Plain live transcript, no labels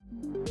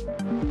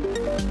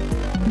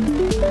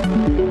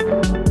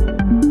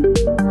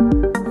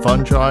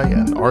fungi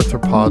and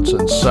arthropods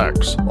and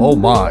sex. Oh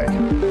my!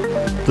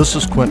 This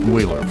is Quentin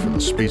Wheeler for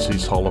the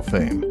Species Hall of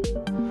Fame.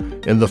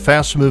 In the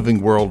fast-moving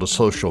world of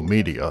social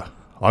media,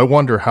 I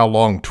wonder how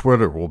long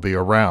Twitter will be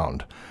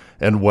around,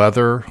 and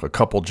whether, a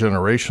couple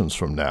generations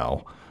from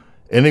now,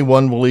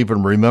 anyone will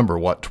even remember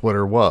what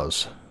Twitter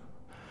was.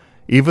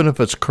 Even if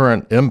its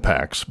current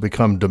impacts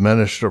become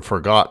diminished or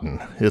forgotten,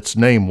 its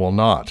name will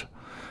not.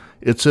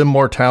 Its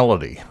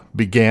immortality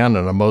began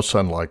in a most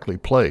unlikely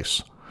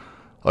place.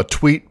 A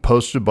tweet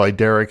posted by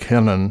Derek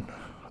Hennon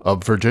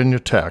of Virginia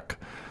Tech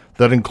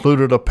that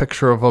included a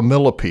picture of a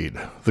millipede,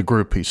 the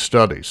group he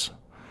studies.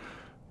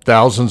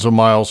 Thousands of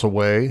miles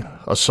away,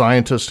 a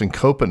scientist in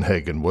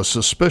Copenhagen was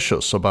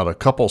suspicious about a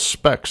couple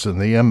specks in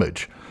the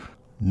image,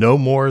 no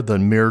more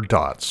than mere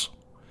dots.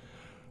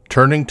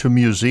 Turning to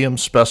museum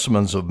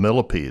specimens of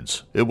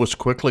millipedes, it was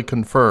quickly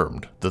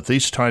confirmed that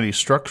these tiny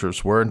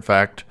structures were in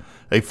fact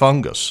a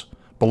fungus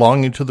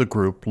belonging to the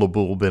group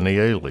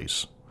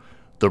Lobulbiniales.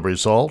 The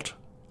result?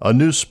 A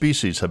new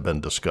species had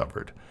been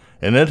discovered,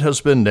 and it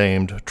has been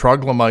named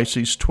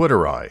Troglomyces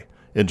twitteri,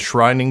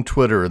 enshrining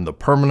Twitter in the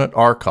permanent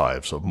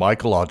archives of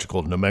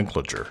mycological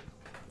nomenclature.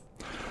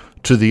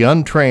 To the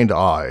untrained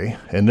eye,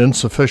 and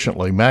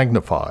insufficiently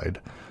magnified,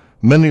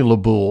 many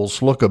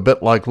lobules look a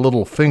bit like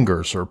little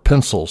fingers or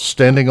pencils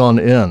standing on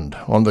end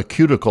on the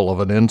cuticle of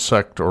an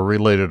insect or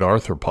related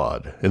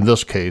arthropod, in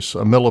this case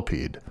a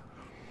millipede.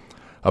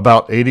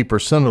 About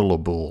 80% of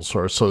lobules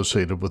are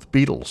associated with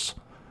beetles,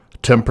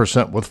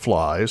 10% with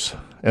flies,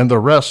 and the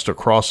rest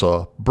across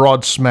a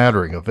broad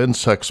smattering of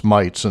insects,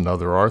 mites, and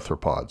other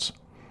arthropods.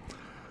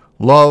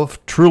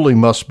 Love truly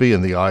must be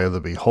in the eye of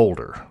the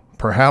beholder,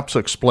 perhaps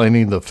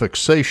explaining the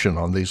fixation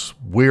on these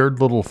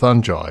weird little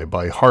fungi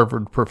by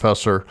Harvard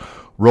professor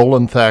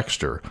Roland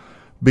Thaxter,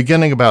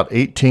 beginning about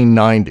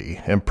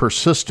 1890 and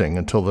persisting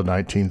until the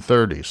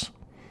 1930s.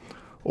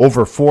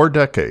 Over 4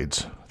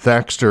 decades,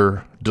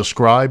 Thaxter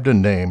described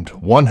and named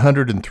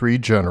 103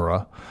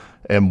 genera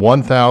and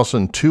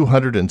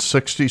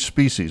 1,260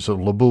 species of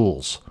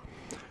lobules.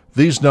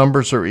 These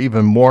numbers are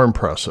even more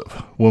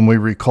impressive when we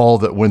recall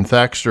that when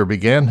Thaxter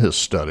began his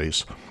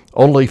studies,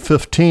 only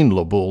 15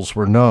 lobules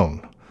were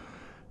known.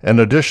 An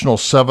additional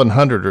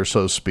 700 or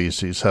so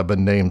species have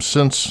been named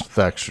since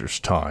Thaxter's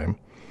time,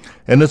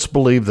 and it's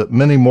believed that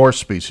many more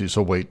species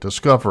await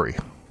discovery,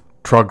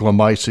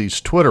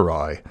 Troglomyces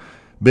twitteri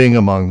being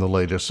among the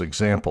latest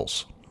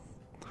examples.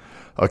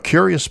 A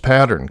curious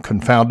pattern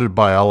confounded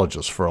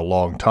biologists for a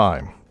long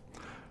time.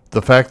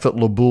 The fact that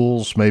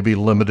lobules may be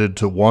limited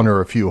to one or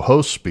a few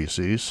host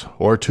species,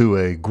 or to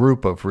a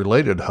group of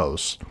related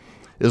hosts,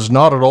 is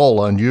not at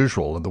all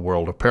unusual in the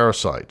world of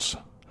parasites.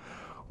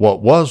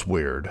 What was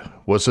weird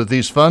was that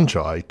these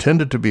fungi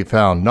tended to be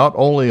found not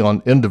only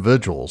on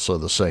individuals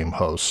of the same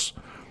hosts,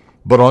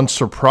 but on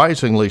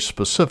surprisingly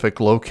specific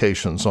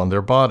locations on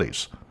their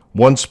bodies.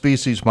 One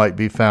species might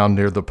be found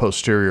near the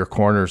posterior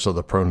corners of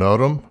the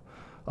pronotum,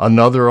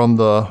 another on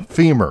the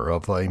femur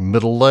of a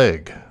middle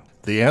leg.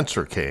 The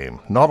answer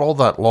came not all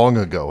that long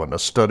ago in a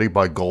study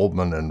by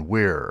Goldman and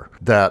Weir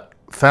that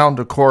found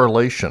a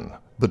correlation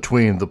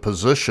between the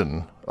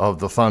position of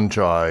the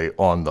fungi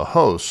on the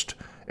host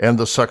and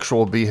the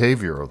sexual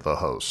behavior of the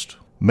host.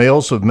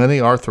 Males of many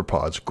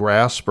arthropods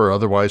grasp or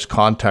otherwise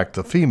contact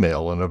the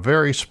female in a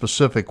very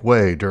specific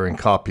way during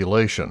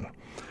copulation,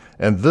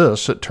 and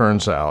this, it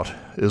turns out,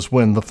 is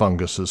when the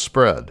fungus is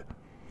spread.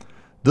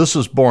 This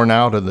is borne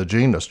out in the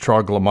genus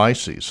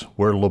Troglomyces,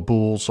 where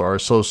lobules are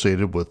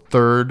associated with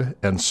 3rd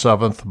and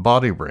 7th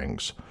body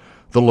rings,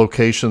 the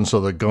locations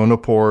of the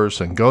gonopores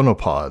and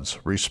gonopods,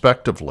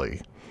 respectively,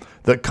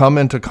 that come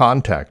into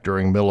contact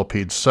during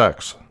millipede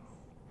sex.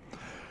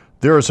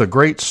 There is a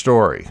great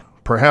story,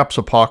 perhaps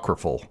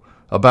apocryphal,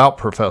 about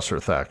Professor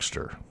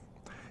Thaxter.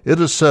 It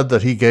is said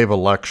that he gave a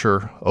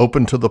lecture,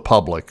 open to the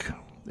public,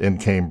 in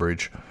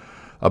Cambridge,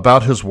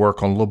 about his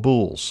work on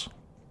lobules.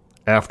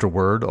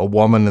 Afterward, a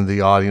woman in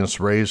the audience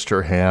raised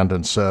her hand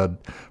and said,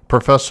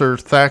 "Professor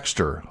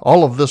Thaxter,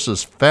 all of this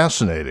is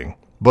fascinating,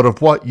 but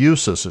of what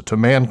use is it to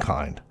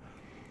mankind?"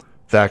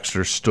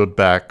 Thaxter stood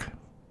back,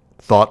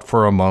 thought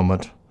for a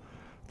moment,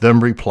 then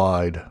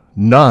replied,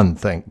 "None,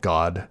 thank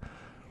God.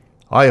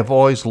 I have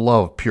always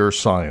loved pure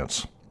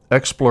science,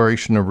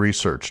 exploration and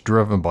research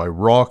driven by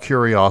raw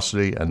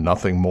curiosity and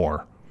nothing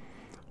more.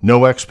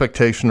 No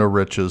expectation of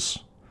riches,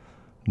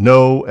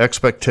 no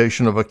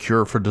expectation of a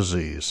cure for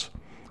disease.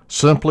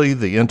 Simply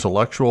the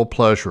intellectual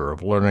pleasure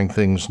of learning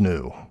things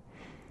new."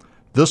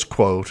 This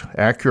quote,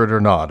 accurate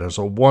or not, is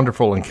a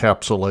wonderful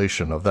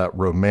encapsulation of that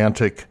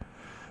romantic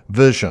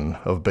vision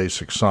of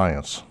basic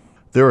science.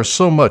 There is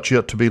so much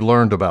yet to be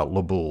learned about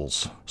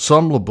lobules.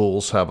 Some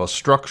lobules have a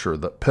structure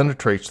that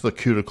penetrates the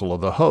cuticle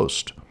of the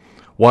host,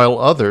 while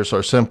others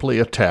are simply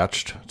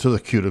attached to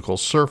the cuticle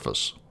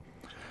surface.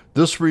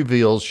 This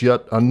reveals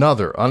yet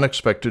another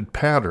unexpected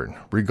pattern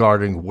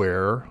regarding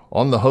where,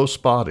 on the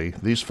host body,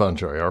 these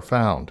fungi are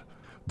found.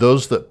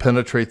 Those that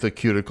penetrate the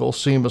cuticle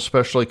seem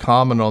especially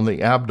common on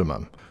the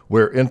abdomen,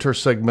 where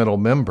intersegmental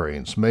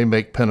membranes may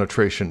make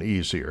penetration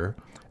easier,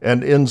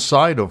 and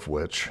inside of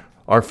which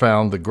are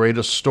found the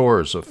greatest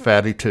stores of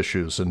fatty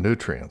tissues and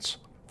nutrients.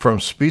 From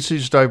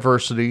species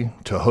diversity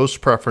to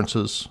host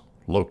preferences,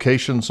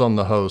 locations on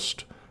the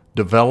host,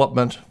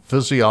 development,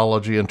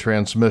 physiology, and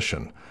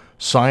transmission,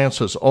 science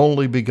has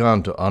only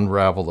begun to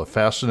unravel the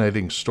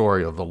fascinating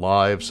story of the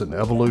lives and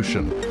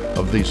evolution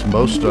of these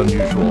most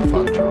unusual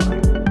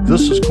fungi.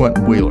 This is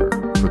Quentin Wheeler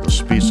for the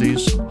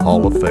Species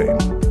Hall of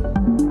Fame.